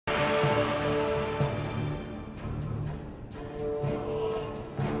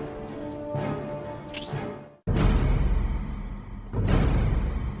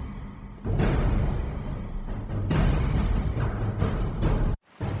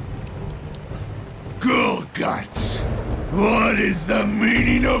guts. What is the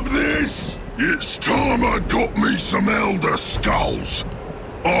meaning of this? It's time I got me some Elder Skulls.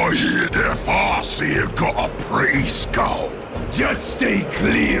 I hear their Farseer got a pretty skull. Just stay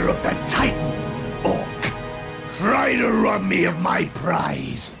clear of the Titan, Orc. Try to rob me of my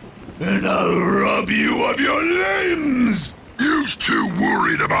prize, and I'll rob you of your limbs! You's too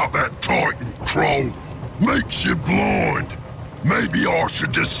worried about that Titan, Crow. Makes you blind. Maybe I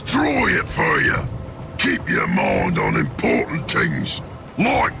should destroy it for you. Keep your mind on important things,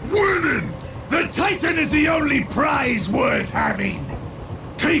 like winning! The Titan is the only prize worth having!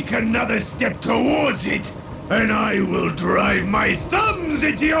 Take another step towards it, and I will drive my thumbs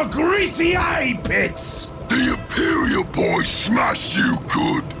into your greasy eye pits! The Imperial boy smashed you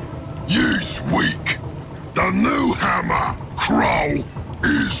good. You's weak. The new hammer, Crow,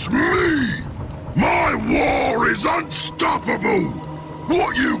 is me! My war is unstoppable!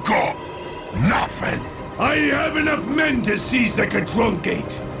 What you got? Nothing. I have enough men to seize the control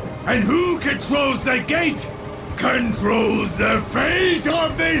gate. And who controls the gate, controls the fate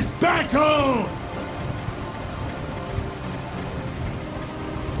of this battle!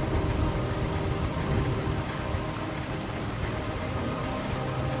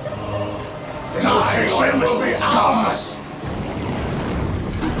 Die will be ours!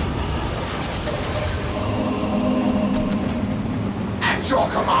 At your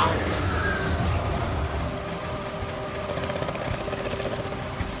command!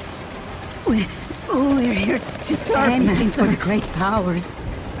 We're here to serve anything for the great powers.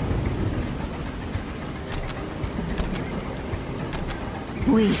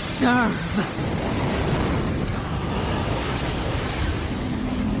 We serve.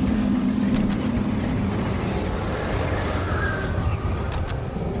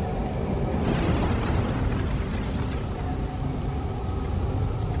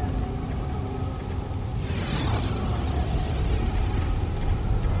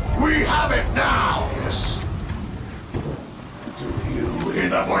 We have it now! Yes. Do you hear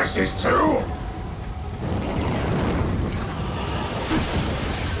the voices too?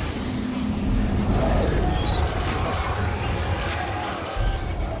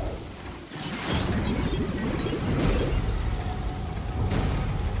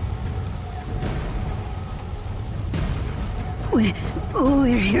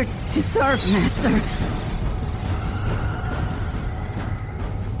 We're here to serve, Master.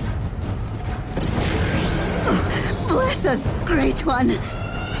 Bless us, Great One!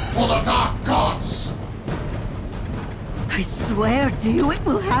 For the Dark Gods! I swear to you it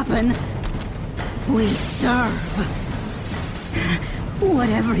will happen. We serve.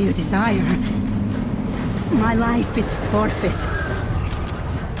 Whatever you desire. My life is forfeit.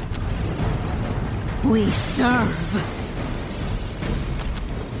 We serve.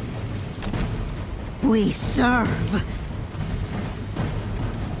 We serve.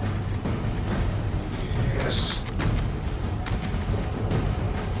 Yes.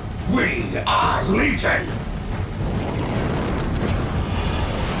 We are Legion!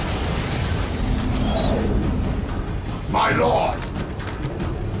 My lord!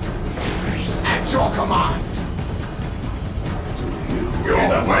 At your command! Do you hear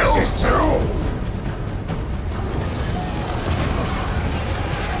the voices too?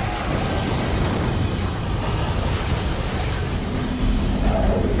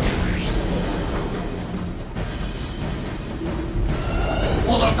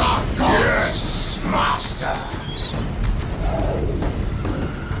 For the Dark Gods! Yes, Master!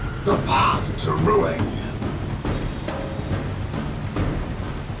 The path to ruin.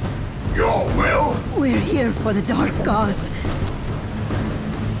 Your will? We're here for the Dark Gods.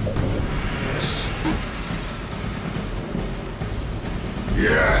 Yes.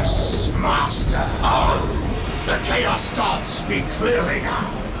 Yes, Master. Oh, the Chaos Gods speak clearly now.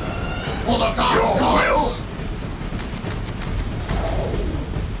 For the Dark Gods.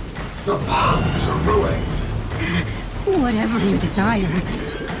 The path to ruin. Whatever you desire.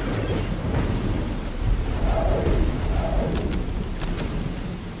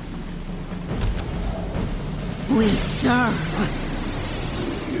 We serve.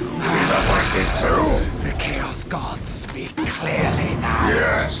 Do you hear the voices too? The Chaos Gods speak clearly now.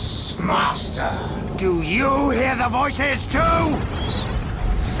 Yes, Master. Do you hear the voices too?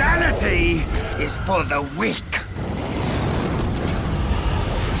 Sanity is for the weak.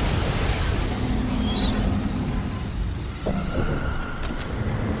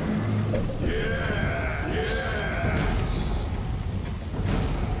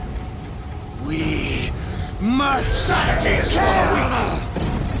 We must Sanity is for the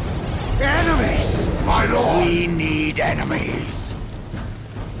weak. enemies. My lord. We need enemies.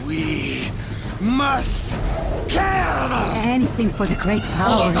 We must kill! Anything for the great For the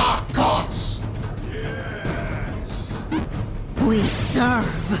powers dark gods! we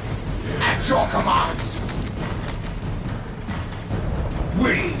serve. At your command!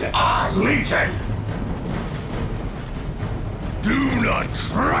 We are Legion! Do not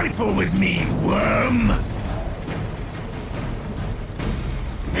trifle with me, worm!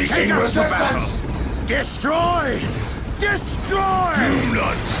 Meeting us to resistance! Destroy! Destroy! Do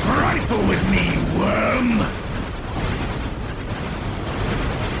not trifle with me, worm!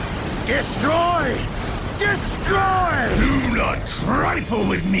 Destroy! Destroy! Do not trifle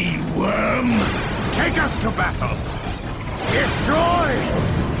with me, worm! Take us to battle! Destroy!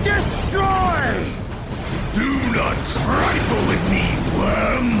 Destroy! Do not trifle with me,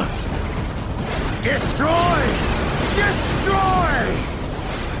 worm! Destroy! Destroy!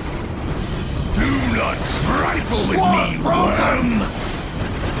 Do not trifle with Sword me, broken! worm!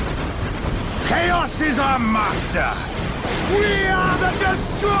 Chaos is our master! We are the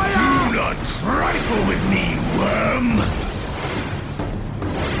destroyer! Do not trifle with me, worm!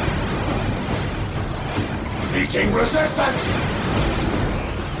 Meeting resistance!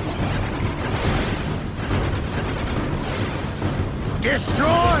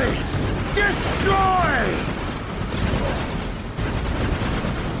 Destroy! Destroy!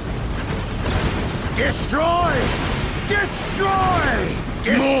 Destroy! Destroy! More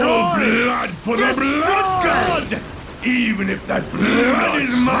Destroy! blood for the Destroy! blood god! Even if that blood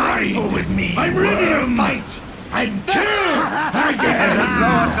is mine! With me, I'm ready to fight! And kill As again!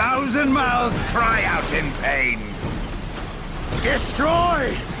 though 1,000 mouths cry out in pain.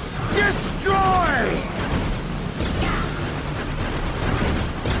 Destroy! Destroy!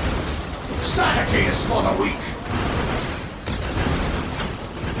 Sanity is for the weak!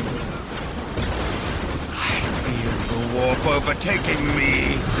 I feel the warp overtaking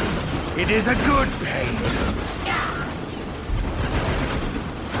me. It is a good pain.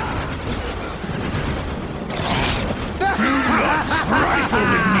 Trifle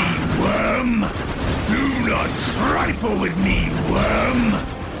with me, worm! Do not trifle with me, worm!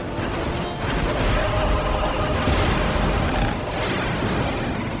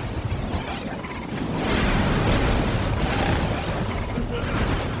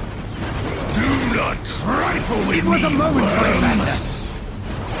 Do not trifle with me, It was a momentary worm! madness.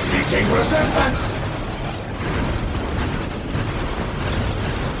 Meeting resistance!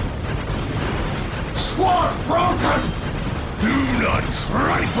 Sword broken! Do not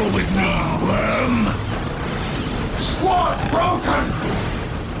trifle with me, worm! Sword broken!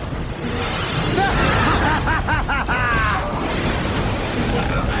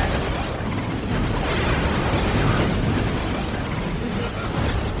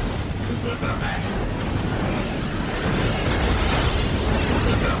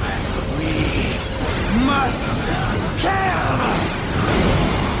 We must kill!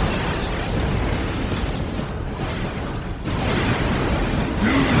 Do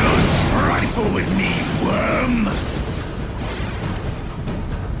not trifle with me, worm!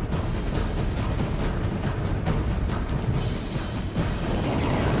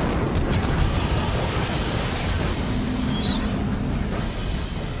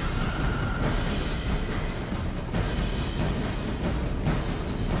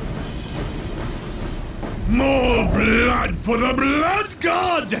 More blood for the blood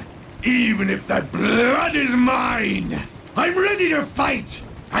god! Even if that blood is mine! I'm ready to fight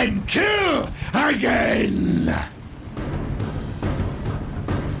and kill again!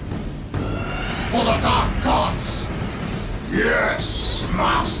 For the dark gods! Yes,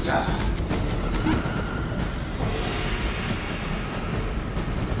 master!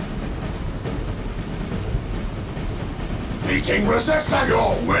 Meeting resistance!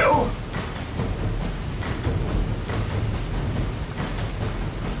 Your will!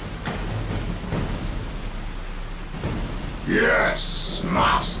 Yes,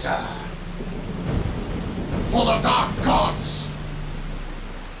 master! For the dark gods!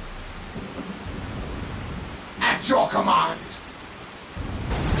 At your command!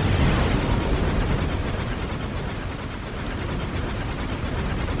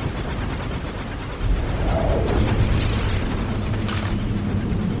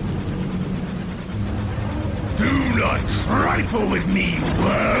 Do not trifle with me,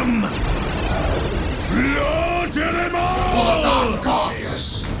 worm! Slaughter them For the all! dark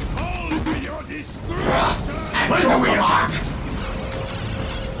gods! All to your disgrace! At When your do we command! attack?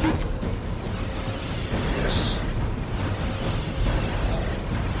 Yes.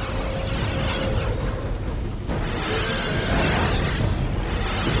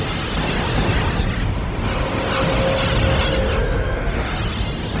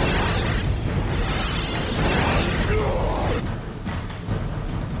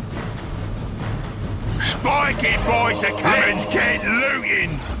 wicked boys are coming. Let's get looting.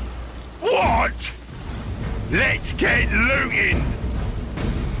 What? Let's get looting.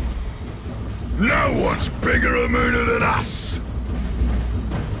 No one's bigger a mooner than us!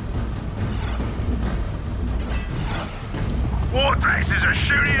 War races are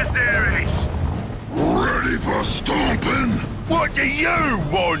shooting at theories. Ready for stomping? What do you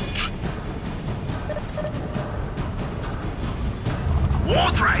want? War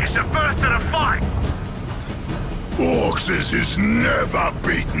is the first to the fight. Orcs is never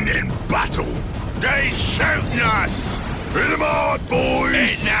beaten in battle! They shooting us! Hit 'em hard, It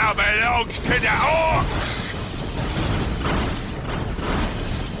boys! now belongs to the orcs!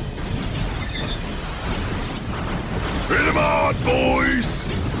 Hit 'em hard, boys!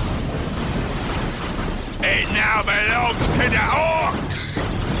 It now belongs to the orcs!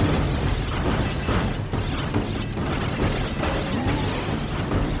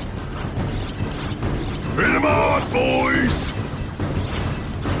 Hit 'em hard, boys!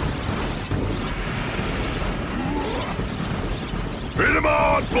 Hit 'em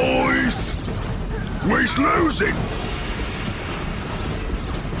hard, boys! We's losing!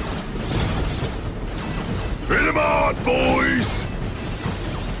 Hit 'em hard, boys!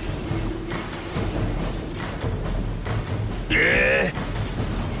 Yeah?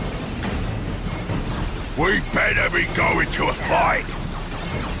 We better be going to a fight.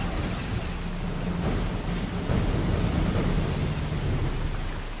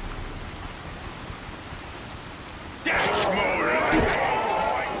 That's more like it,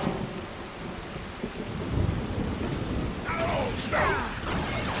 boys.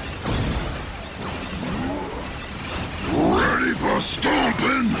 Ready for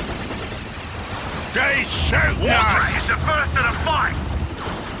stomping? They shooting War us! is the first to the fight.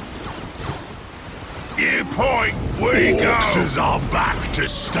 You point, we go! Orcs are back to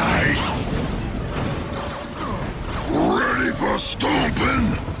stay! Ready for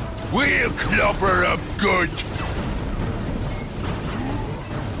stomping? We'll clobber 'em good!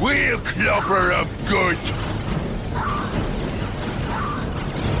 We'll clobber 'em good!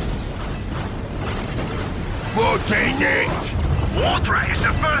 What is it? War is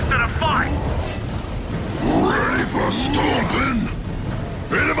the first to the fight. Ready for stomping?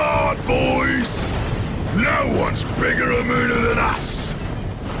 Hit 'em hard, boys! No one's bigger a mooner than us!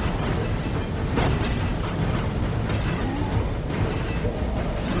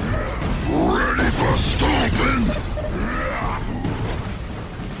 Ready for stomping?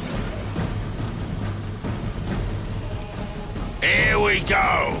 Here we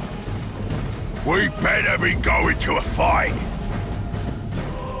go! We better be going to a fight!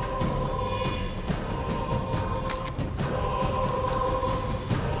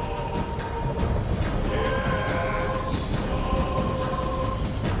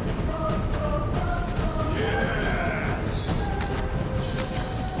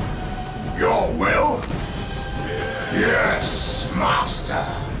 Your will? Yes, master.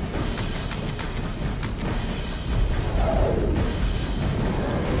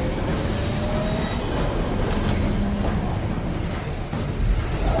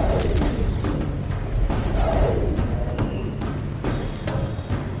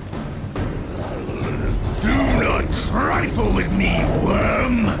 Do not trifle with me,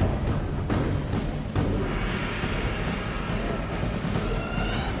 worm!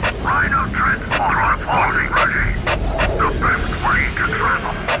 Rhino transporting ready. The best way to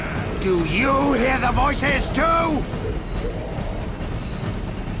travel. Do you hear the voices too?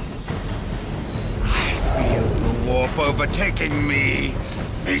 I feel the warp overtaking me.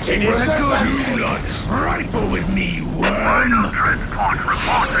 Meeting It is a good Do not trifle with me, Rhino worm! transport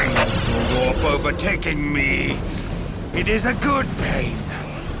reporting. The warp overtaking me. It is a good pain.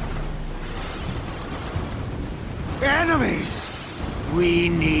 Enemies! We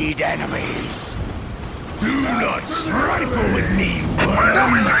need enemies. Do not trifle with me,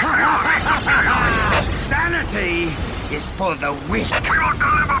 worm! Sanity is for the weak. We will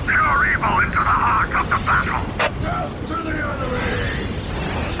deliver pure evil into the heart of the battle. Down to the enemy!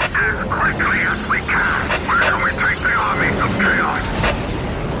 As quickly as we can. Where can we take the armies of chaos?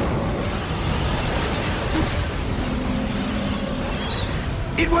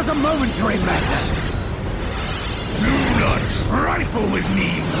 It was a momentary madness. Do not trifle with me,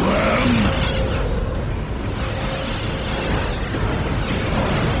 worm!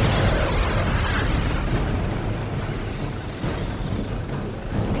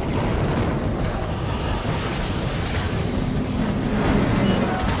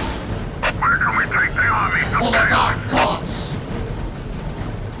 Where can we take the armies of chaos? For the dark gods!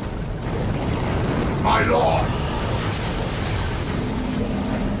 My lord!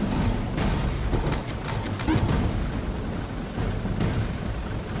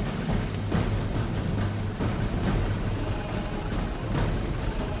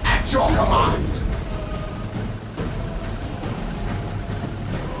 At your command.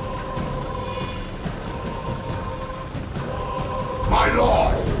 My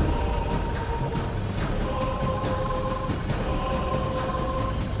lord.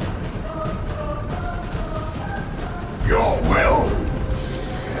 Your will?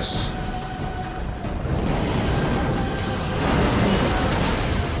 Yes.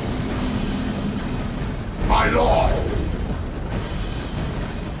 My lord.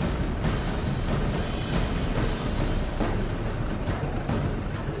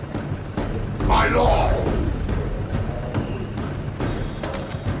 My lord.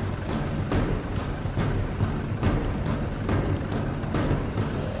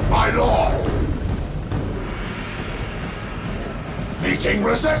 My lord. Meeting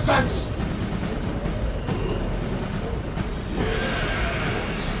resistance.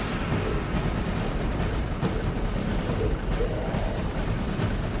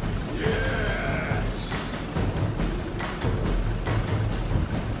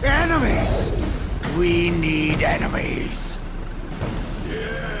 Enemies! We need enemies.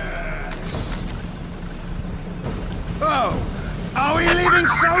 Yes. Oh! Are we leaving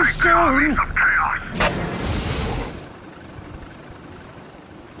so soon? Of chaos.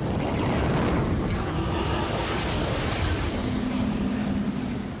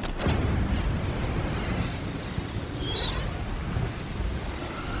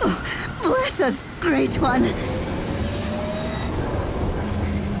 Bless us, Great One.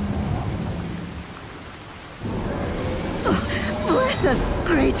 Bless us,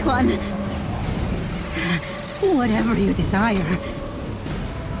 Great One. Whatever you desire.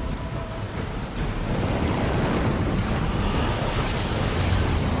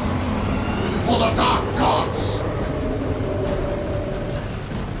 For the dark gods.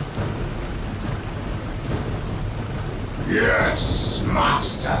 Yes,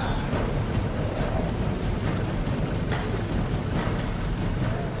 master.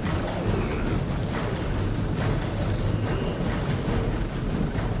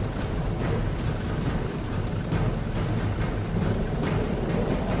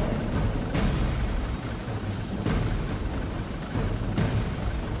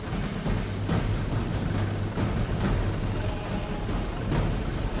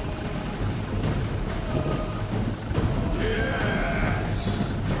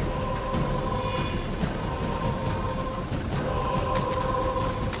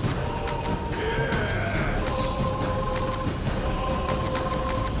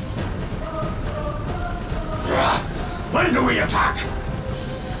 When do we attack?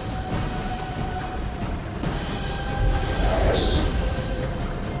 Yes.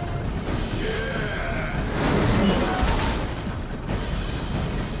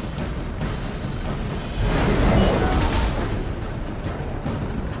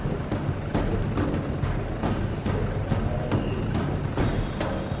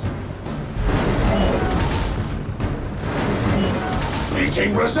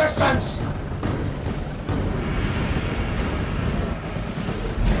 Meeting resistance.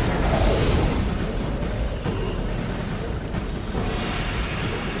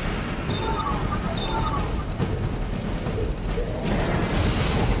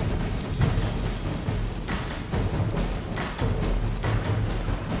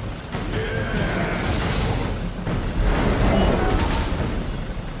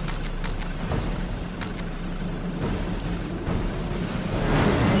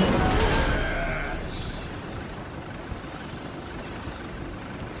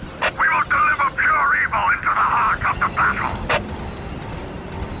 We will deliver pure evil into the heart of the battle.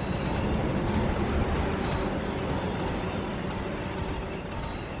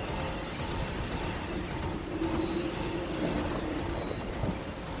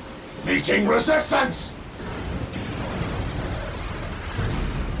 Meeting resistance.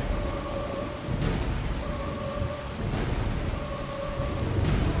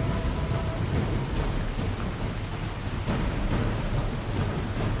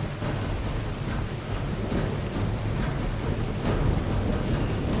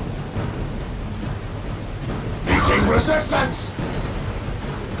 Meeting resistance.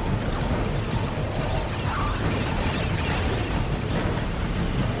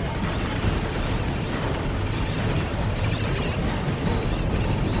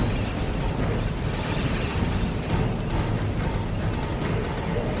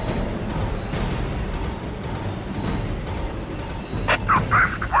 The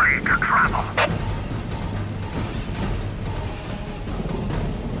best way to travel.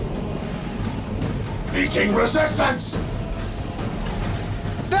 Meeting resistance.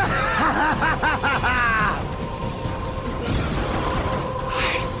 I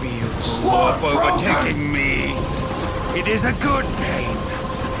feel Sword overtaking me. It is a good pain.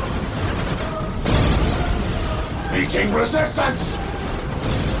 Meeting resistance!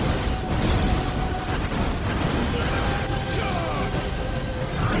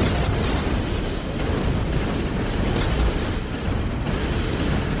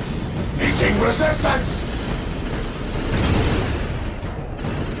 Meeting resistance!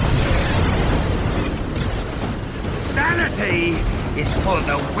 Sanity is for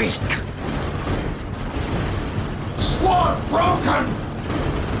the weak. Sword broken!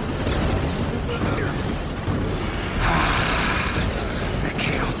 The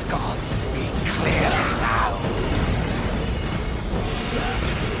Chaos Gods speak clearly now.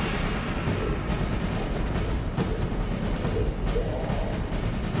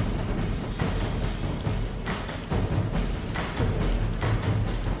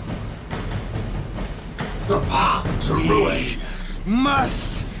 The path to ruin!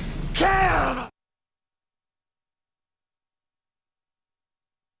 Must kill!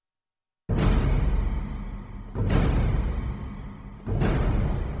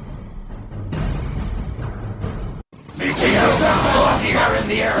 Meeting resistance! Are in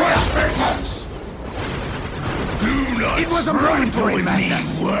the area! Fresh victims! Do not It was a trifle momentary with me,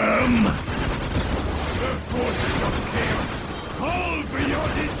 madness. worm! The forces of chaos call for your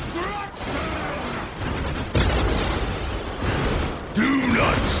destruction! Do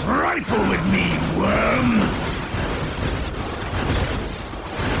not trifle with me, worm!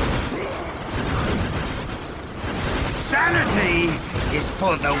 Sanity is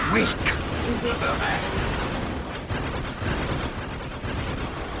for the weak.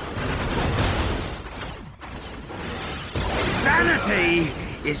 Sanity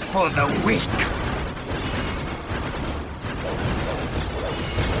is for the weak.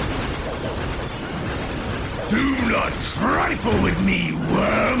 Do not trifle with me,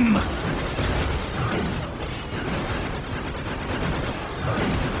 worm!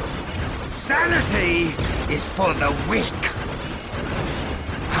 Sanity is for the weak.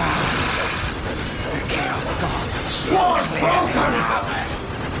 The Chaos Gods speak Sword clearly broken! now.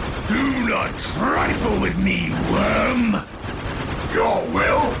 Do not trifle with me, worm! Your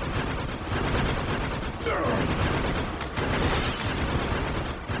will?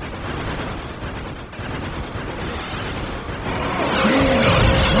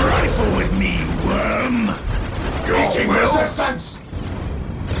 Trifle with me, worm! Meeting resistance!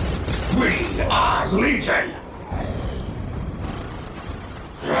 We are Legion!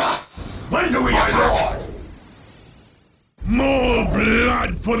 When do we attack? More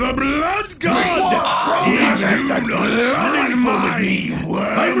blood for the blood god! You Do not trifle with me,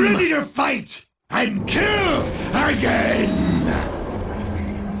 worm! I'm ready to fight and kill again!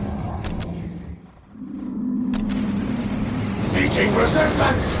 Meeting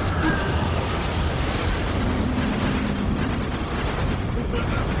resistance!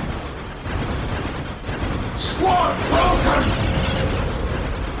 Sword broken!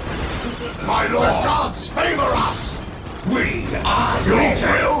 My lord! The gods favor us! We are your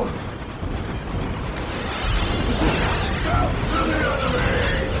will! Down to the enemy!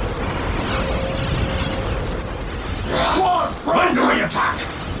 Sword broken! When do we attack?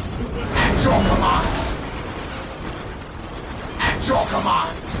 At your command! At your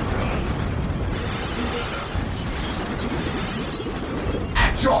command!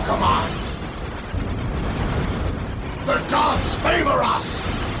 At your command! The gods favor us!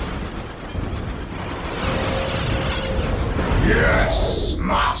 Yes,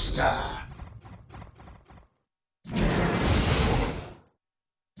 master!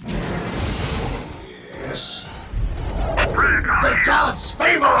 Yes. The gods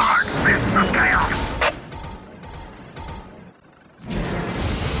favor us! Mr. Chaos!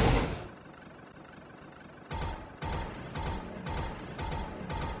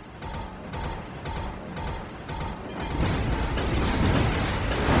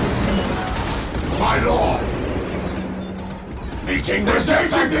 My lord! Meeting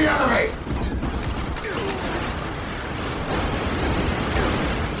resistance! Engaging the enemy!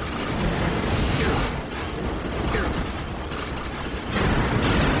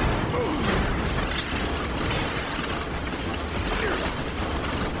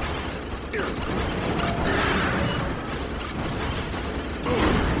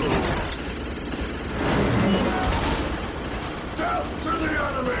 Down to the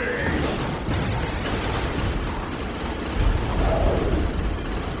enemy!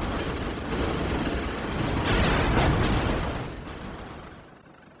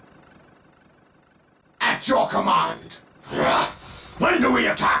 At your command! When do we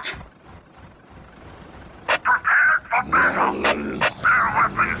attack? Prepared for battle! Their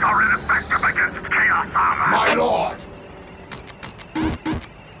weapons weapons are ineffective against Chaos Armor. My lord!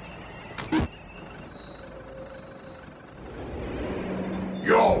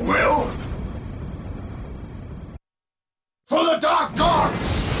 Your will? For the Dark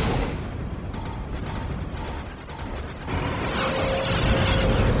Gods!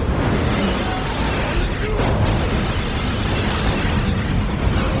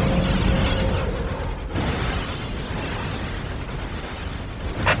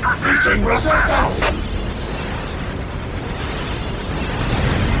 Meeting resistance!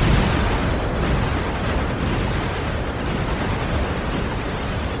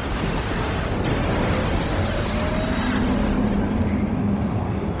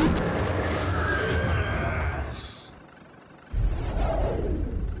 Yes.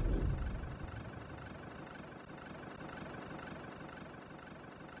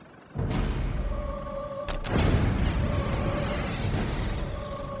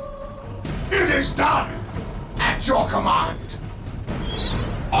 It is done! At your command!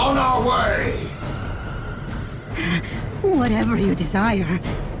 On our way! Whatever you desire.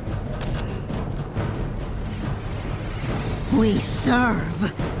 We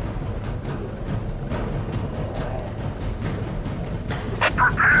serve.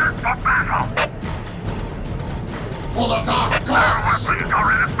 Prepare for battle. For the Dark Gods! Weapons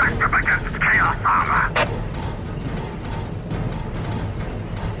are ineffective against Chaos Armor.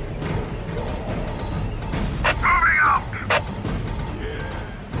 Moving out.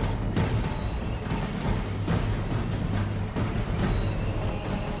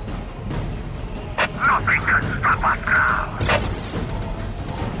 Nothing can stop us now.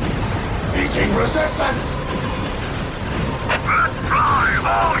 Meeting resistance! Let fly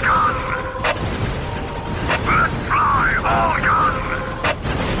all guns. Let fly all guns.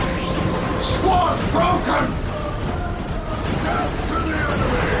 Squad broken! Death to the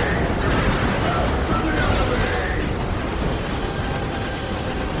enemy! Death to the enemy!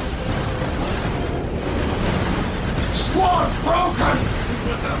 Squad broken!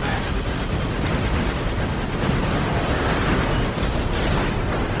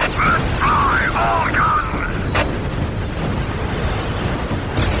 Let fly all guns.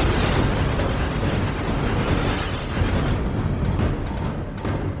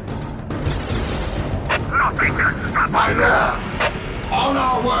 Nothing can stop My us now. lord! On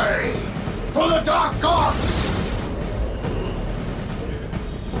our way! For the Dark Gods!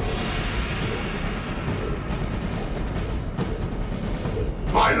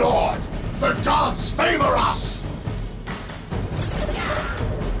 My lord! The gods favor us!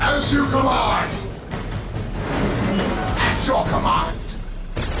 As you command! At your command!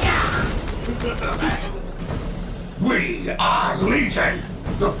 We are Legion!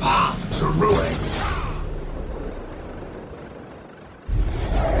 The path to ruin!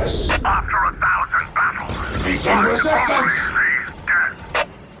 Yes. After 1,000 battles, Meeting one resistance. only sees death.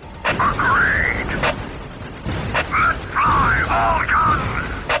 Agreed. Let fly all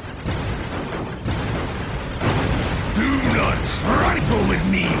guns. Do not trifle with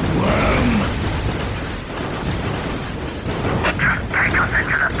me, worm! Just take us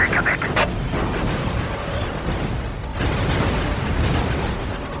into the thick of it.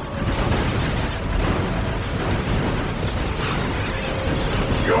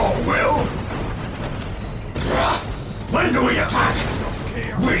 Your will? When do we attack?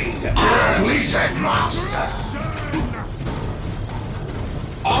 We are Legion Master!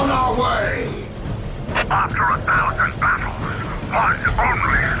 On our way! After 1,000 battles, one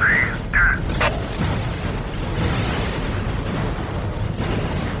only sees death.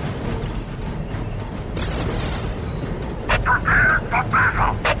 Prepare for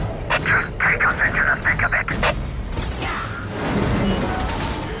battle. Just take us into the thick of it.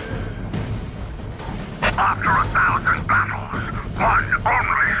 After 1,000 battles, one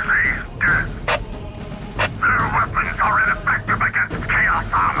only sees death. Their weapons are ineffective against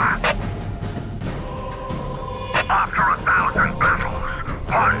Chaos Armor. After 1,000 battles,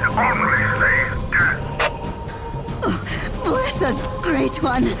 one only sees death. Bless us, Great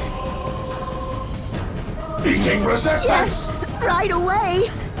One. Meeting resistance! Yes, right away.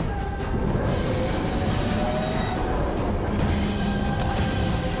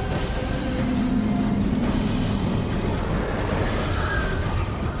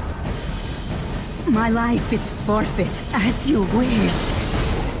 My life is forfeit, as you wish.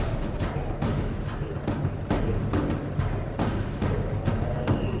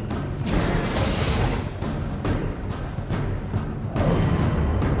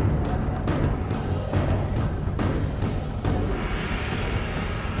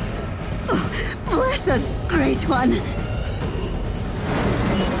 Oh, bless us, Great One.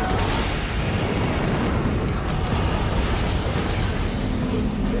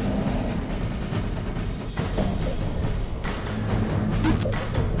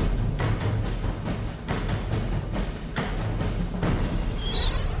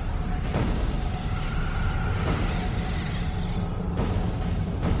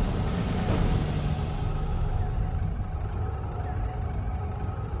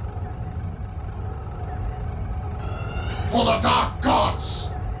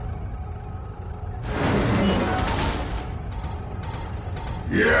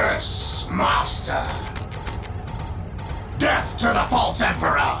 Yes, Master. Death to the false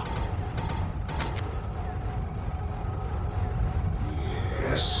Emperor!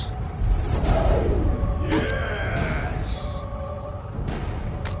 Yes. Yes.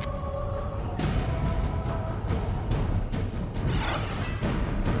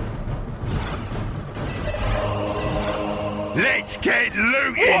 Let's get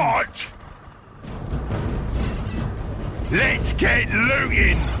looting! What? Let's get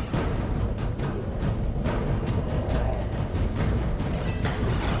looting!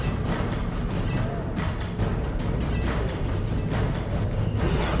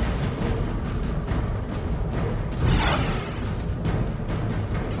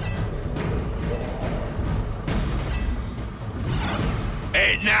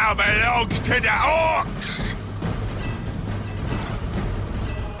 It now belongs to the orcs!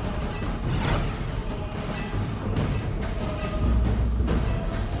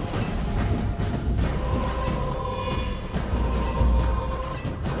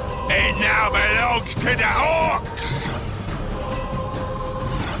 It now belongs to the orcs!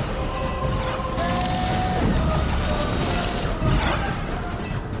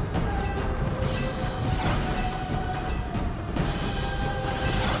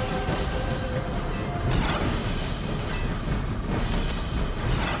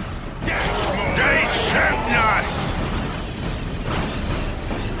 They shooting us!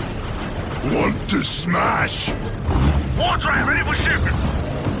 Want to smash? What's right, ready for shooting?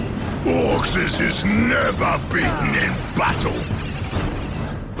 Orcs is never beaten in battle.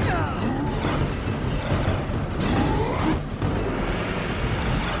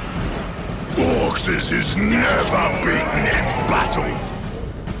 Orcs is never beaten in battle.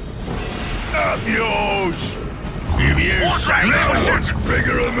 Up yours! If you say No so. one's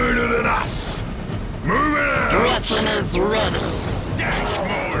bigger a mooner than us. Moving out. Weapon is ready. That's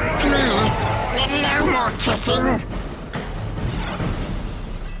more like Please, no more kicking.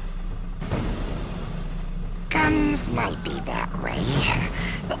 Guns might be that way.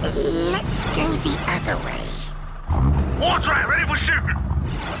 Let's go the other way. Wardrake, ready for shooting!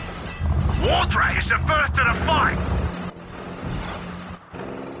 Wardrake is the first to the fight!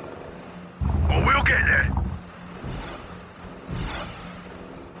 Well, we'll get there.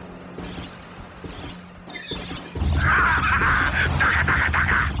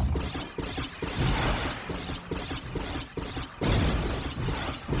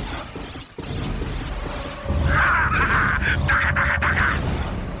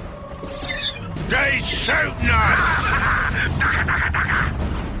 They shooting us!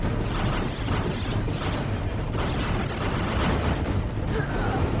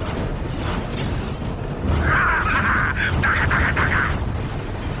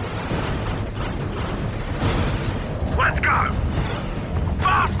 Let's go!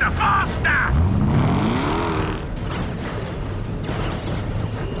 Faster, faster!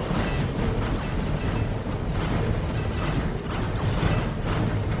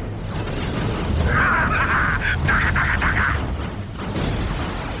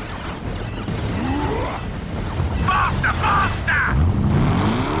 Faster, faster!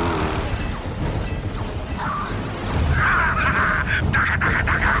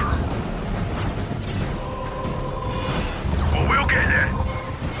 Well, we'll get there.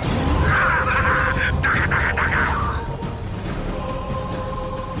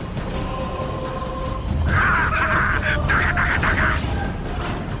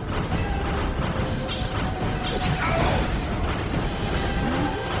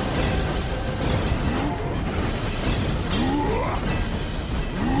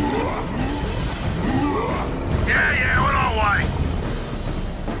 Yeah, we're on our way.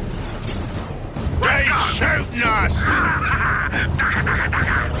 They shooting us!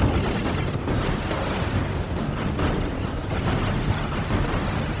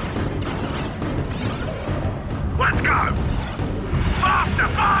 Let's go! Faster,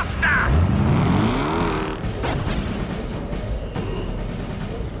 faster!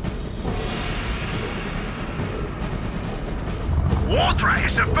 Wardrake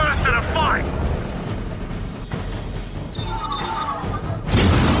is the first to the fight!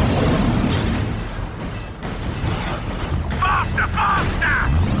 Faster, faster!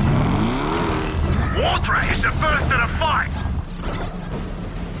 Wardrake is the first to the fight!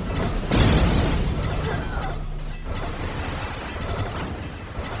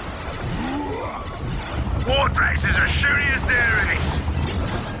 Wardrake is as shooty as there is!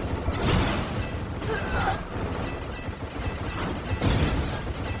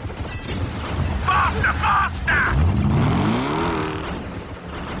 Faster, faster!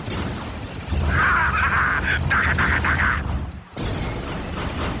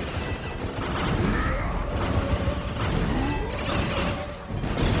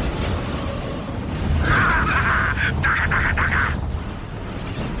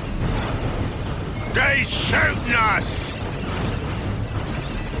 They shooting us!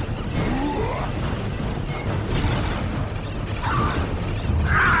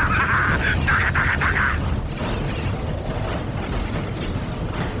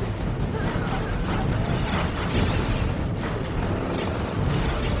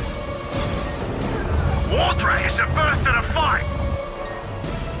 Water is the first to the fight!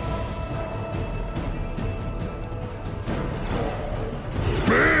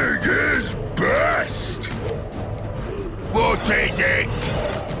 Big is best! What is it?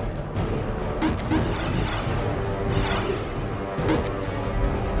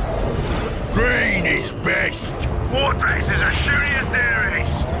 Green is best. Water is as shooty as there is!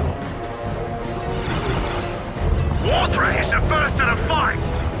 Water is the first to the fight!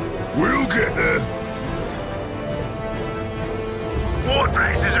 We'll get there. Water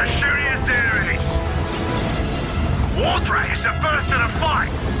is as shooty as there is! Water is the first to the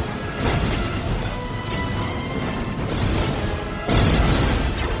fight!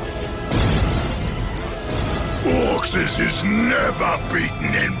 Orcs is never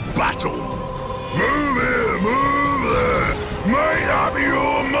beaten in battle. Move here, move there. Made up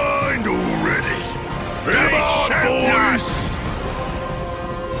your mind already. Come on, boys.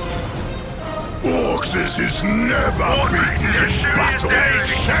 Orcs is never beaten in battle. They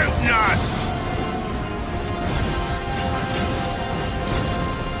shooting us!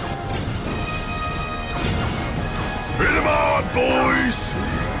 Hit 'em hard, boys.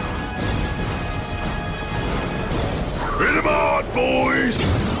 Hit 'em hard, boys.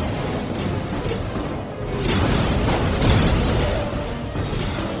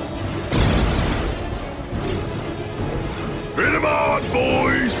 Hit 'em hard,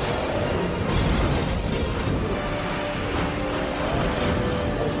 boys!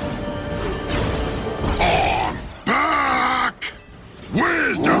 I'm back!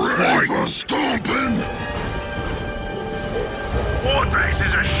 Where's the fight for stomping? Water is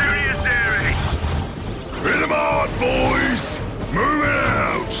as shooty as there is! Hit 'em hard, boys! Move it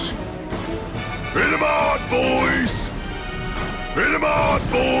out! Hit 'em hard, boys! Hit 'em hard,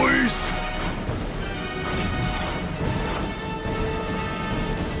 boys!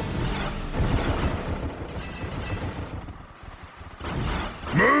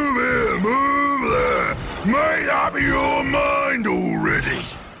 Move here, move there! Made up your mind already!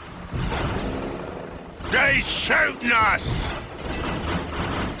 They shooting us!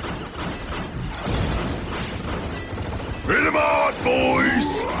 Hit 'em hard,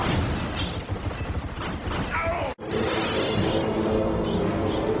 boys!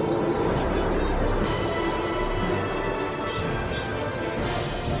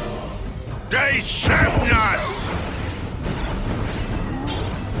 They shooting us!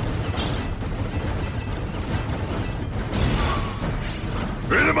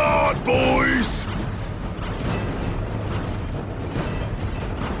 Hit 'em hard, boys!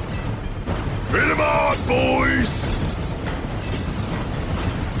 Hit 'em hard, boys!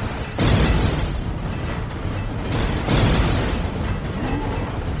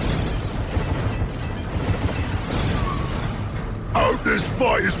 Hope this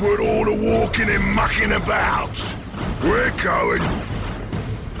fight is worth all the walking and mucking about. We're going.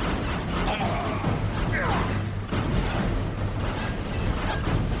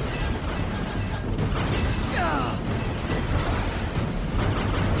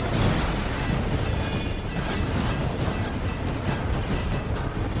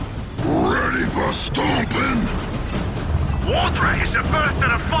 Ready for stomping? Water is the first to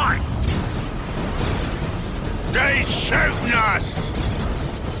the fight! They shooting us!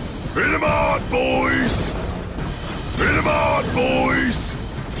 Hit 'em hard, boys! Hit 'em hard, boys!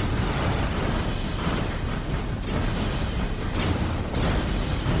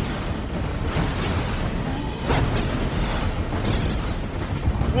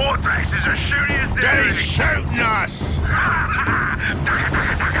 Water is as shooty as there They is! shooting us!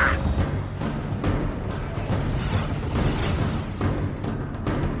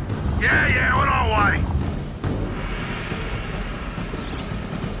 Yeah, on our way!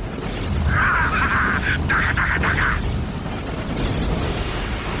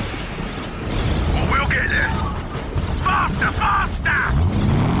 We'll get there! Faster, faster!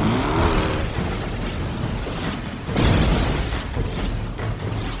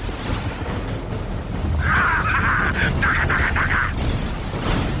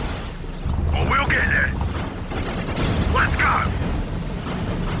 We'll get there! Let's go!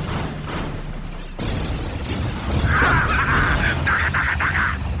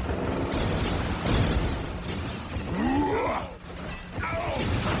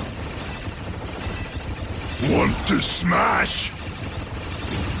 Want to smash?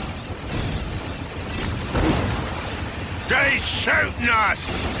 They shooting us!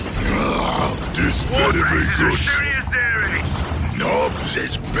 This better be good. Serious Nobs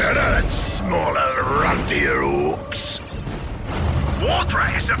is better than smaller, runtier orcs.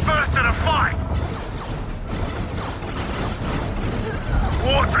 Wardrake is the first to the fight!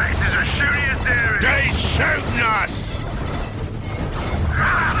 Wardrake is as shooty as there is! They shooting us!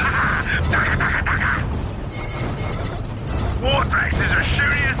 Wardrake is as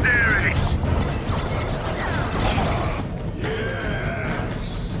shooty as there is!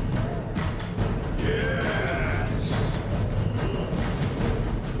 Yes. Yes.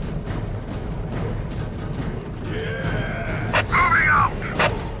 Yes. Moving out!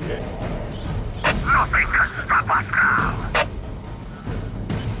 Nothing can stop us now!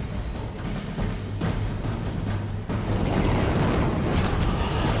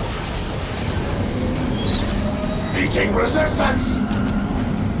 Meeting resistance!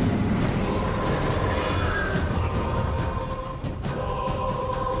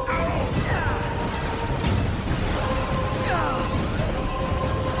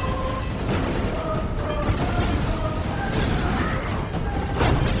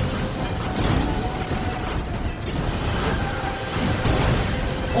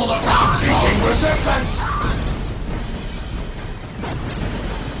 Pull the down! Meeting resistance!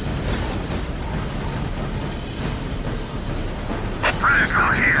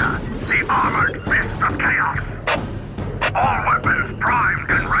 Vehicle here! The armored fist of chaos! All weapons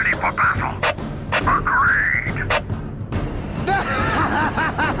primed and ready for battle! Agreed!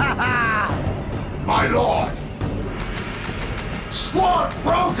 My lord! Squad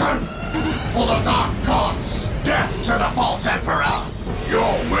broken! For the dark gods! Death to the false emperor!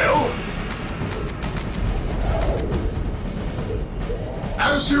 Your will?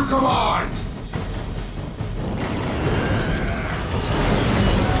 As you command!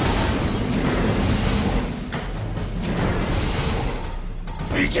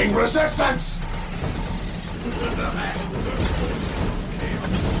 Meeting resistance!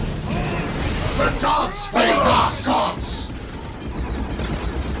 The gods fade us, gods!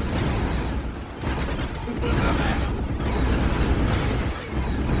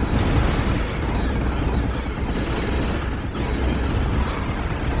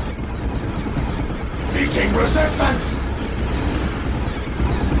 Meeting resistance!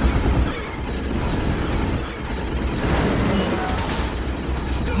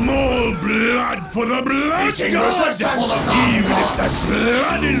 More blood for the blood Meeting god! resistance for the dark Even if gods. the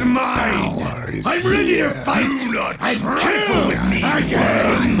blood is mine! I'm ready to fight! Do not trifle with me,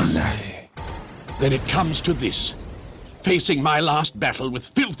 worms! Then it comes to this. Facing my last battle with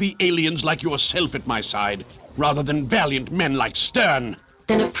filthy aliens like yourself at my side, rather than valiant men like Stern.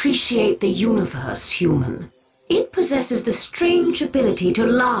 Then appreciate the universe, human. It possesses the strange ability to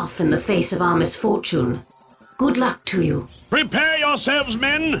laugh in the face of our misfortune. Good luck to you. Prepare yourselves,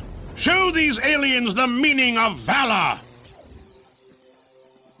 men! Show these aliens the meaning of valor!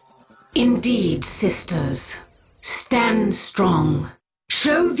 Indeed, sisters. Stand strong.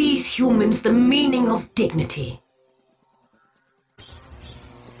 Show these humans the meaning of dignity.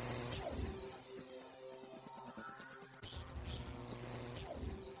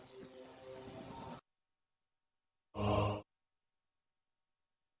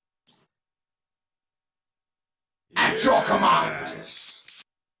 At your command!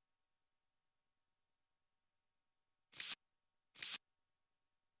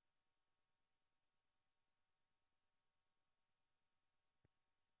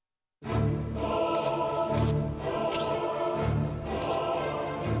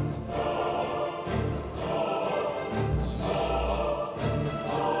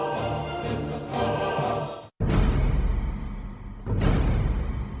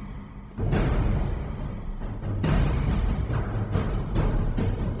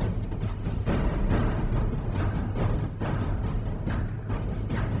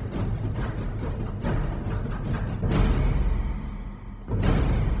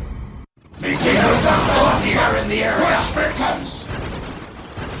 Here in the area. Fresh victims!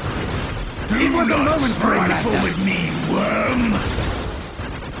 It was a momentary trifle with me, worm!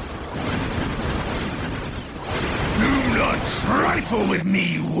 Do not trifle with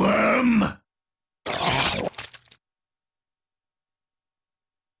me, worm!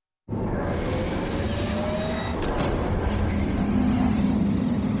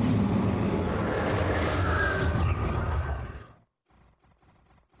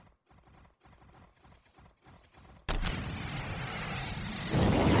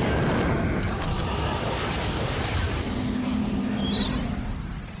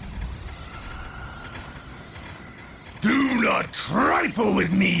 Do not trifle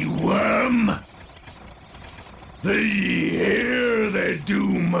with me, worm! They hear their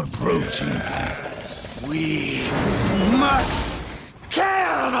doom approaching. We must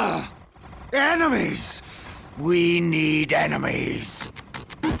kill enemies. We need enemies.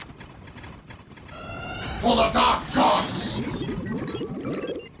 For the Dark Gods!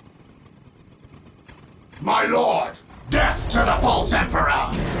 My lord, death to the false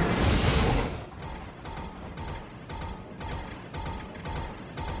emperor!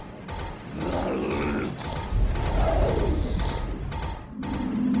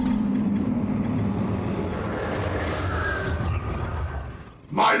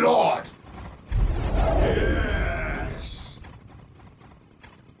 My lord! Yes.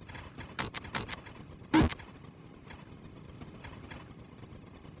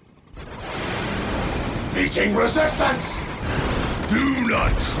 Meeting resistance! Do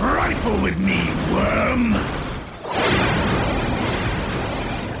not trifle with me, worm!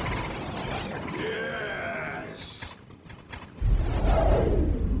 Yes.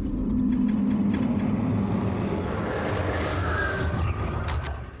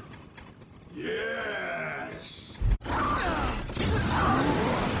 Yes.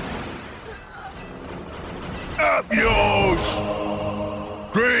 Up yours!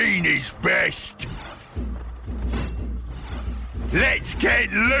 Green is best. Let's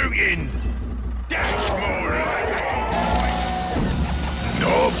get looting! That's more like it.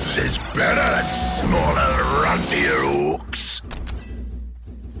 Nobs is better than smaller, runtier orcs.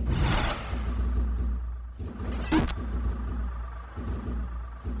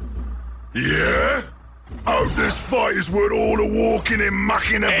 Yeah? Hope this fight is worth all the walking and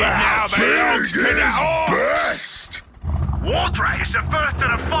mucking about. It now belongs to the orcs. Best. Wardrake is the first to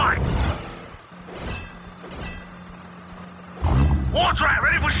the fight! Wardrake,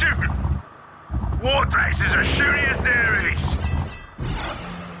 ready for shooting! Wardrake is as shootiest there is!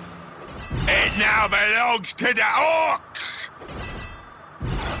 It now belongs to the orcs!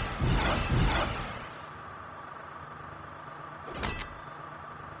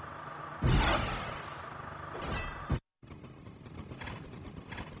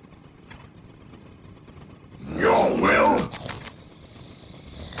 Your will?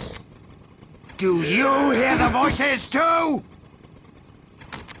 Do you hear the voices too?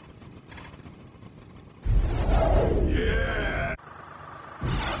 Yeah.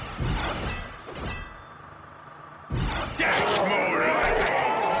 That's more like it.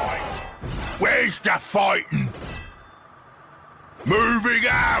 Where's the fighting? Moving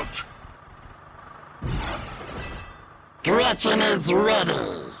out! Gretchen is ready.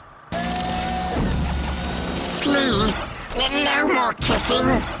 Please, no more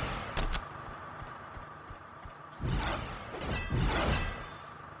kissing.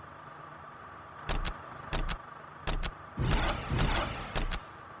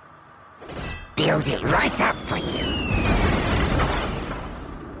 Build it right up for you.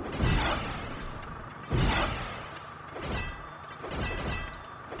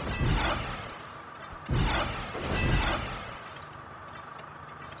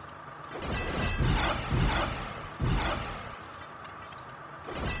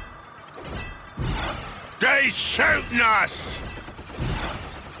 They shooting us!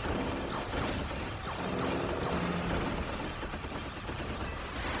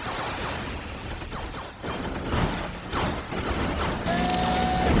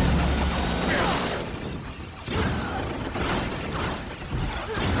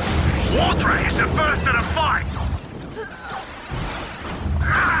 Wardrake is the first to the fight!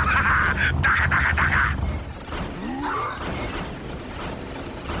 Dagger, dagger, dagger!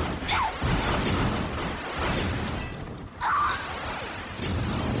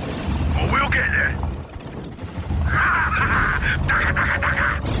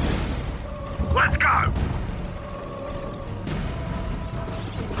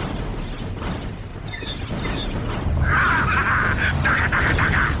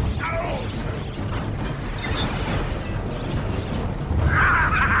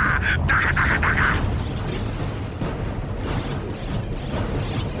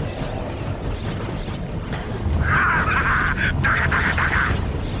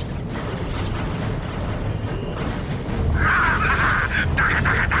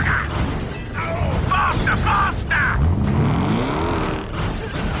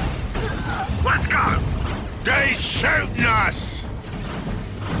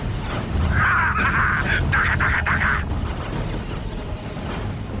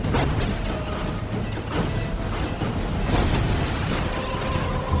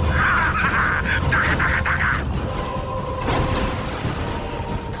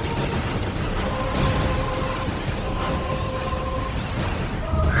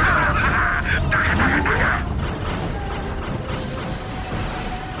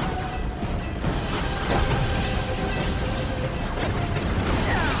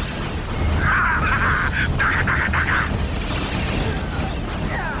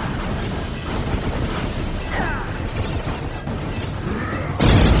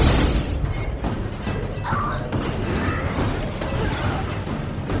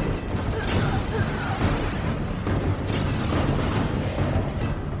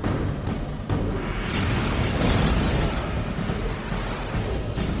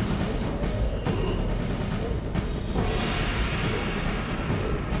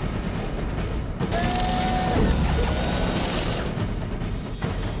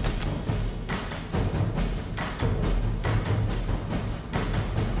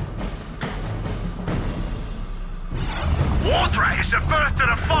 Water, it's the first of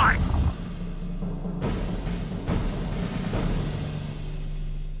the fight!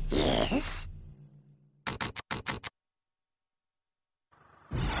 Yes?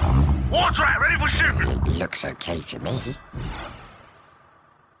 Water, ready for shooting! It looks okay to me.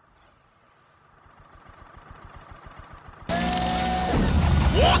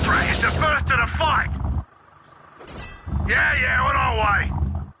 Water, it's the first of the fight! Yeah, on our way!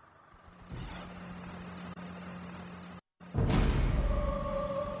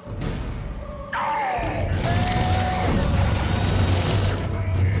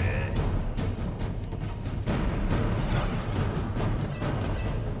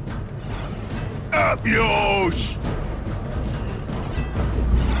 Up yours!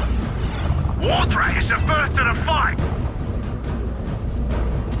 Water, it's the first of the fight!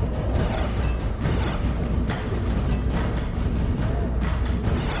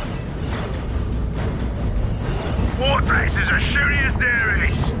 Water, is as shooty as there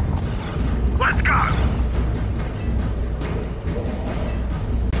is! Let's go!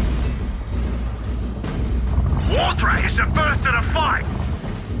 Water, it's the first of the fight!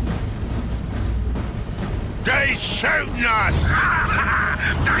 They shooting us!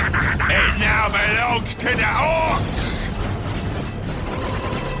 It now belongs to the orcs!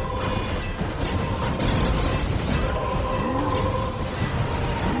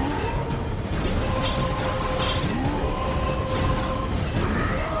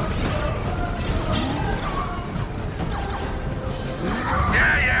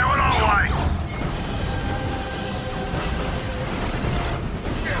 Yeah, on our way!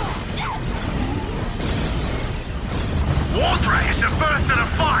 Water, it's the first of the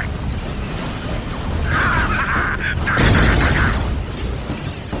fight!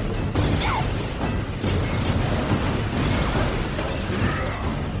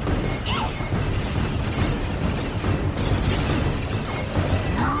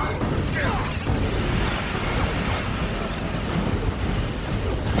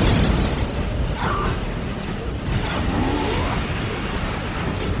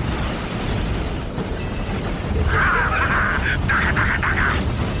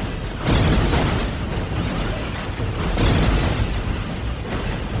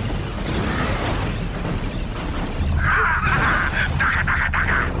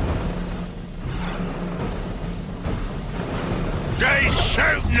 They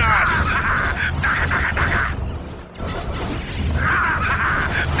shooting us!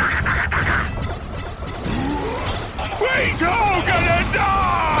 We're all gonna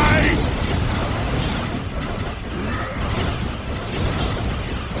die!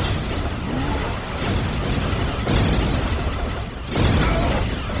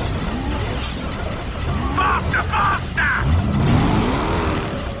 Faster!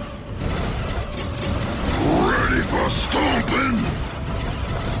 Ready for stomping?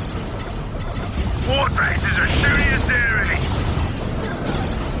 Water, is as shooty as there is!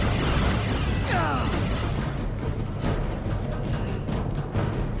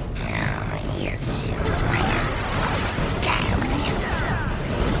 Oh, yes.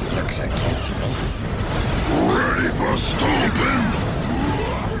 Looks okay to me. Ready for stomping?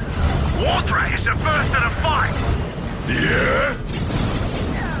 Water, it's the first of the fight! Yeah?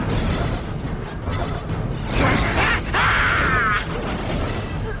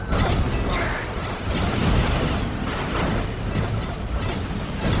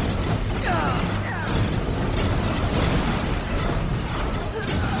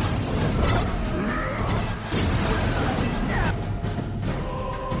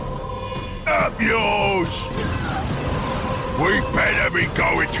 Up yours! We better be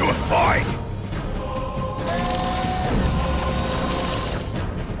going to a fight!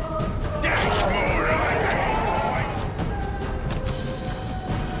 That's more like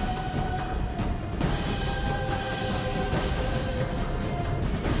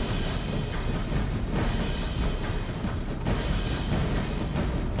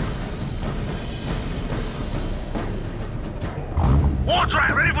Water,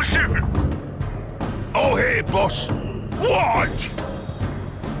 ready for shooting! Oh, hey, boss! What?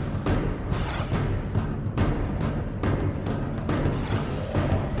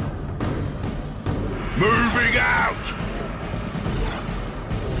 Moving out!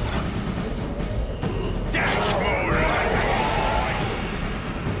 That's more like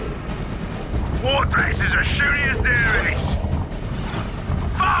Water, is as shooty as there is!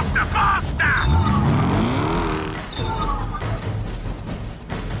 Faster!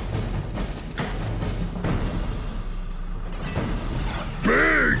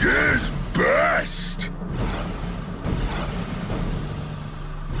 big is best!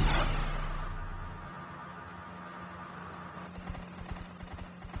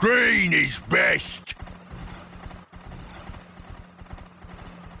 seen his best.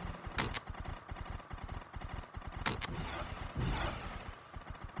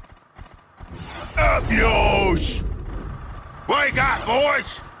 Up yours! Wake up,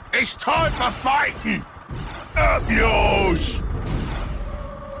 boys! It's time for fighting! Up yours!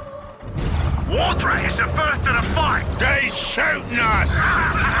 Wardrake is the first to the fight! They shooting us!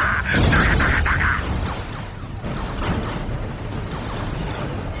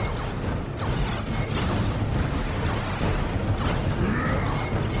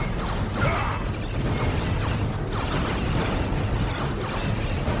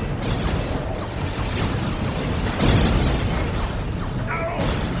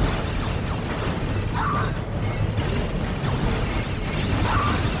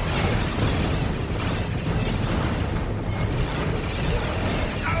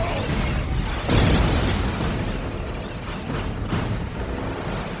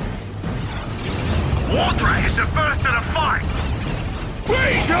 Wardrake is the first to the fight!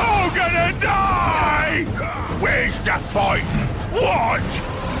 We're all gonna die! Where's the fighting? What?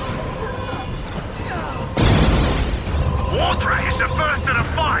 Wardrake is the first to the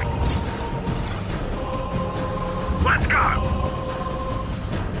fight! Let's go!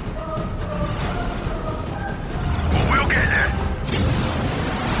 We'll get there!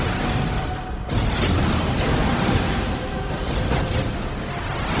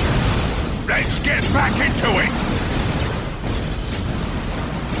 Let's get back into it!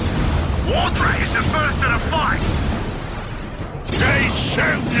 Wardrake is the first to the fight! They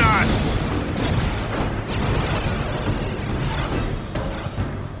shooting us!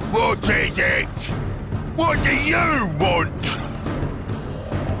 What is it? What do you want?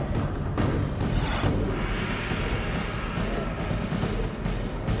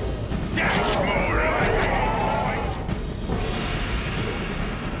 That's more like it, boys.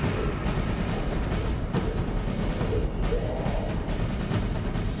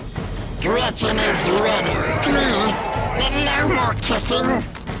 Gretchen is ready. Please, no more kicking.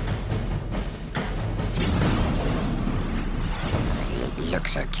 It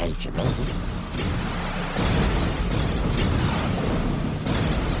looks okay to me.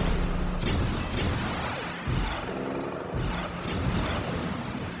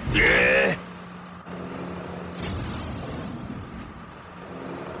 Yeah?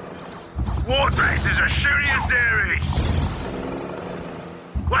 Wardrake is as shooty as there is!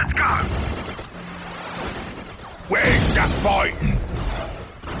 Let's go! Where's the fighting?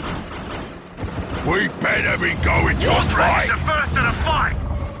 We better be going to a Wardrake is fight! the first to the fight!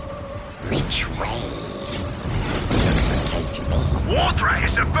 Which way? Looks okay to me. Wardrake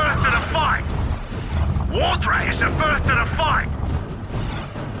is the first to the fight! Wardrake is the first to the fight!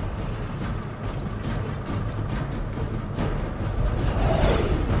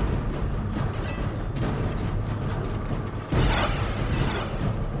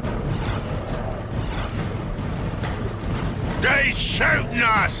 They shooting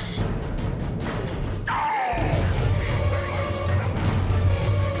us!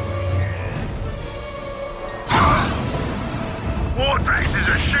 Wardrake is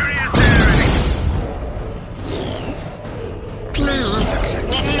as shooty as there is! Yes? Please,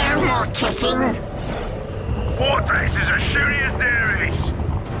 no more kicking. Wardrake is as shooty as there is!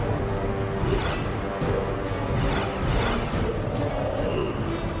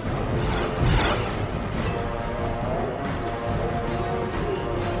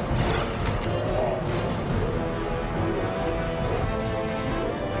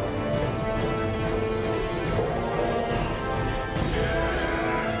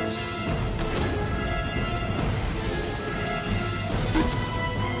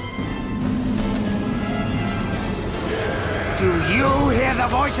 Do you hear the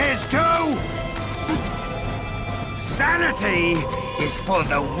voices too? Sanity is for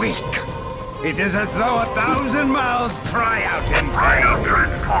the weak. It is as though 1,000 mouths cry out in Radio pain.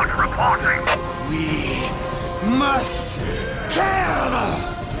 transport reporting! We must kill!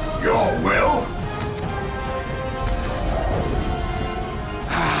 Your will?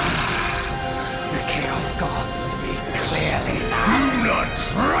 The Chaos Gods speak clearly now. Do not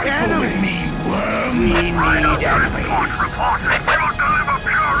trifle with me, worm! We Radio need transport enemies. reporting! We will deliver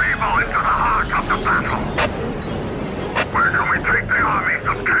pure evil into the heart of the battle! Where can we take the armies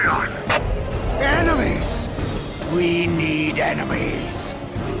of chaos? Enemies! We need enemies.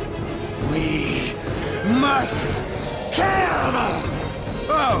 We must kill!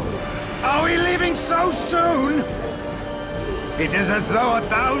 Oh, are we leaving so soon? It is as though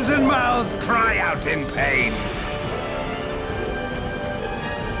 1,000 mouths cry out in pain.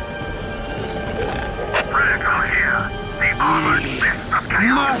 Predator here! The armored fist of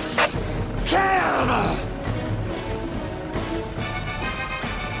chaos. Must kill!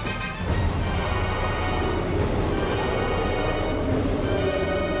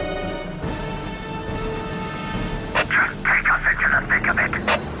 Just take us into the thick of it.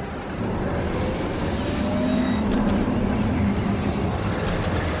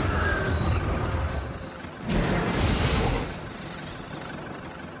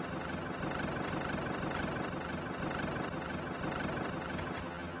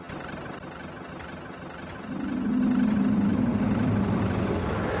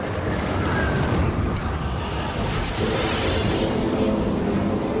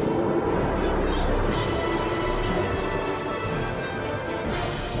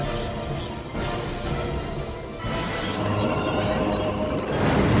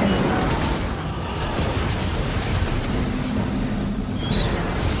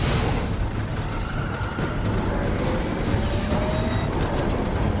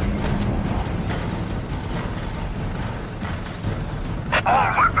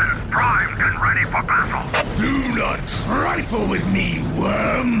 All weapons primed and ready for battle. Do not trifle with me,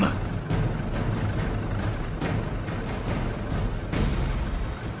 worm!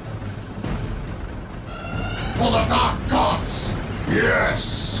 For the dark gods!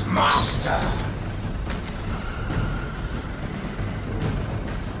 Yes, master!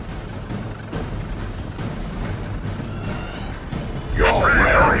 Your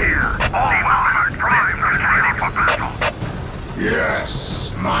will! Here, the armored primed and ready for battle.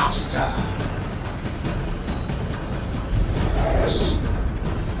 Yes, master! Yes.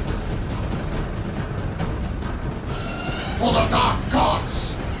 For the dark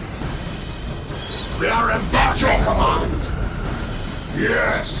gods! We are embarking your command!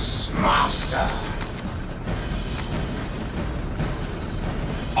 Yes, master!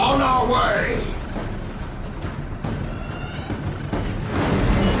 On our way!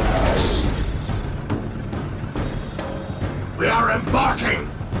 Yes. We are embarking!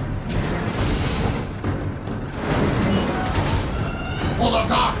 For the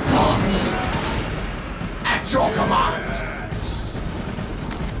dark gods! At your command!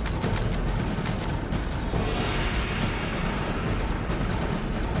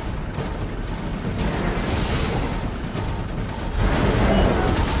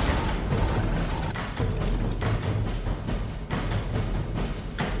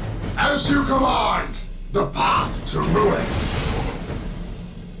 As you command, the path to ruin.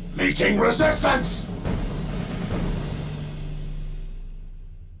 Meeting resistance!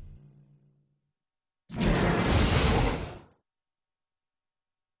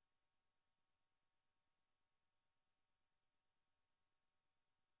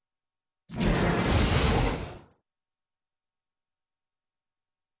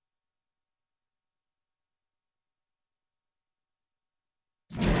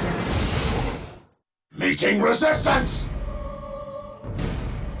 Meeting resistance!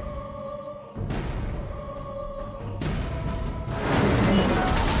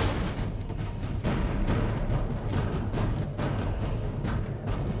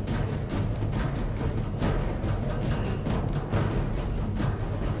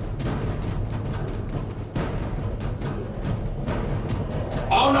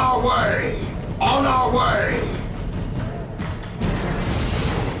 On our way! On our way!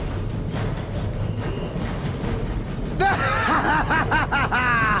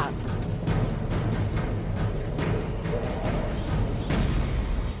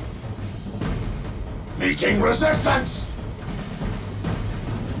 Meeting resistance!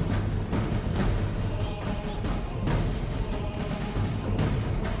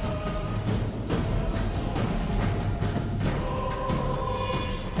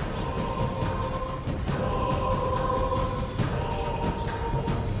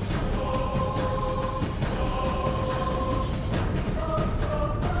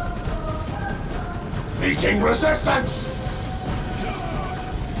 Meeting resistance!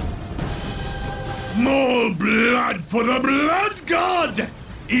 More blood for the Blood God!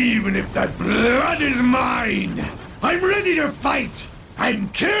 Even if that blood is mine! I'm ready to fight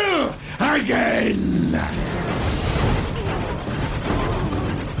and kill again!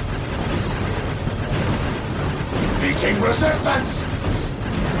 Meeting resistance!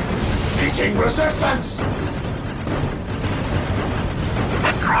 Meeting resistance!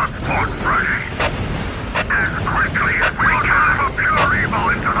 Transport ready. As quickly as we can for pure evil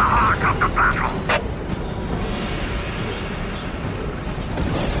into the heart of the battle.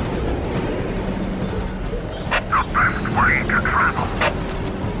 The best way to travel.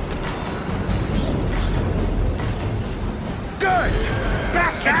 Good!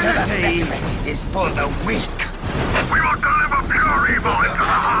 Back into the thick of it is for the weak. We will deliver pure evil into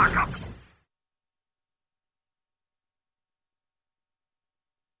the heart of...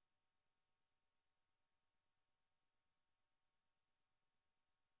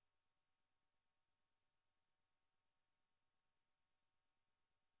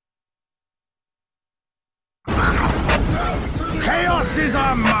 Chaos is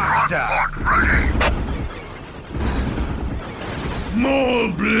our master!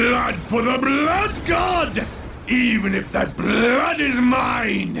 More blood for the Blood God! Even if that blood is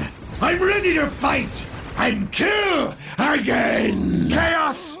mine! I'm ready to fight and kill again!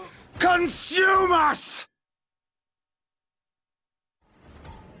 Chaos, consume us!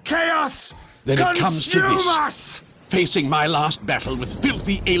 Chaos, Then it comes to consume this. us! Facing my last battle with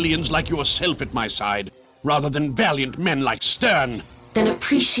filthy aliens like yourself at my side, rather than valiant men like Stern. Then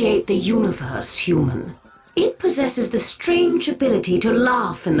appreciate the universe, human. It possesses the strange ability to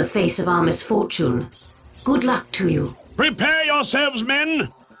laugh in the face of our misfortune. Good luck to you. Prepare yourselves,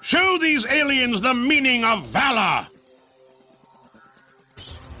 men! Show these aliens the meaning of valor!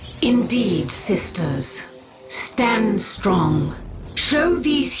 Indeed, sisters. Stand strong. Show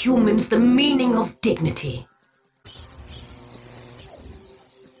these humans the meaning of dignity.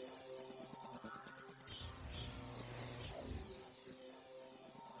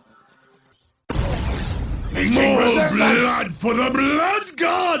 More blood for the Blood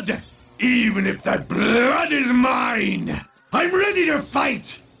God! Even if that blood is mine! I'm ready to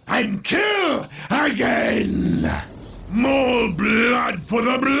fight and kill again! More blood for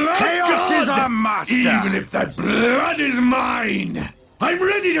the Blood Chaos God! is our master! Even if that blood is mine! I'm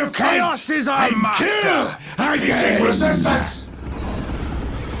ready to fight Chaos is our and master! kill Meeting again! resistance!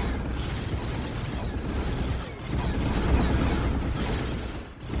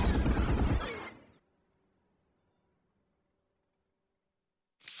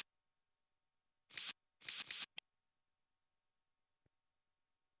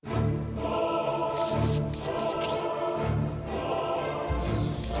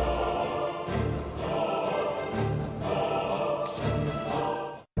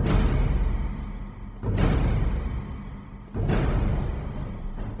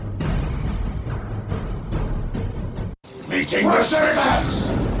 Meeting resistance!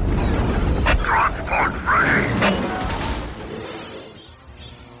 Transport ready.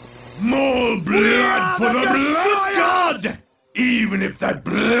 More blood for the Blood God! Even if that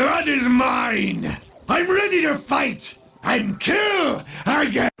blood is mine! I'm ready to fight and kill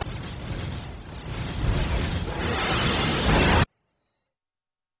again!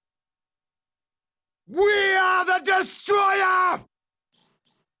 We are the Destroyer!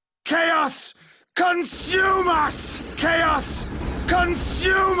 Chaos, consume us! Chaos,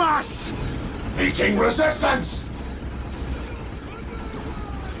 consume us! Meeting resistance!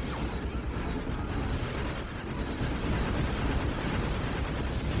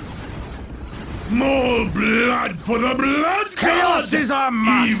 More blood for the Blood Chaos God! is our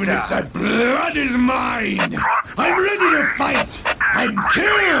master! Even if that blood is mine! I'm ready to fight and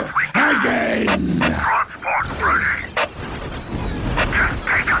kill again! Transport ready. Just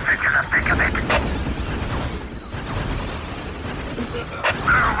take us into the thick of it.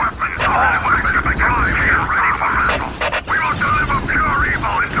 Their weapons are weapons against chaos ready for battle. We will deliver pure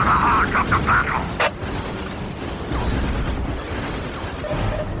evil into the heart of the battle.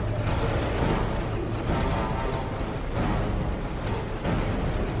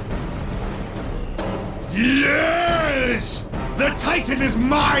 Yes! The Titan is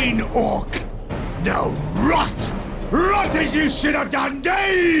mine, Orc! Now rot! Rot as you should have done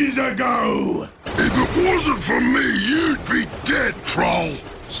days ago! If it wasn't for me, you'd be dead, Troll.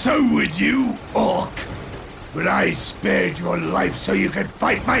 So would you, Orc. But I spared your life so you could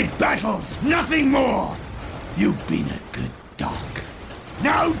fight my battles, nothing more! You've been a good dog.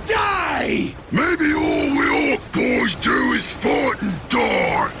 Now die! Maybe all we Orc boys do is fight and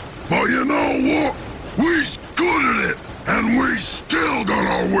die. But you know what? We's good at it, and we still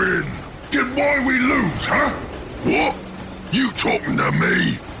gonna win. Then why we lose, huh? What? You talking to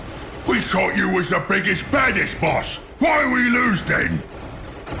me? We thought you was the biggest, baddest boss. Why we lose then?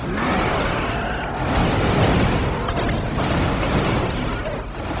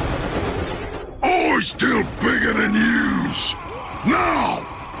 I'm still bigger than yous. Now,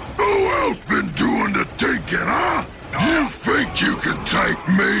 who else been doing the thinking, huh? You think you can take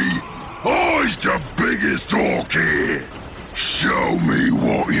me? I's the biggest orc here. Show me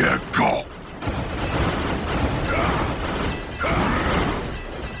what you got.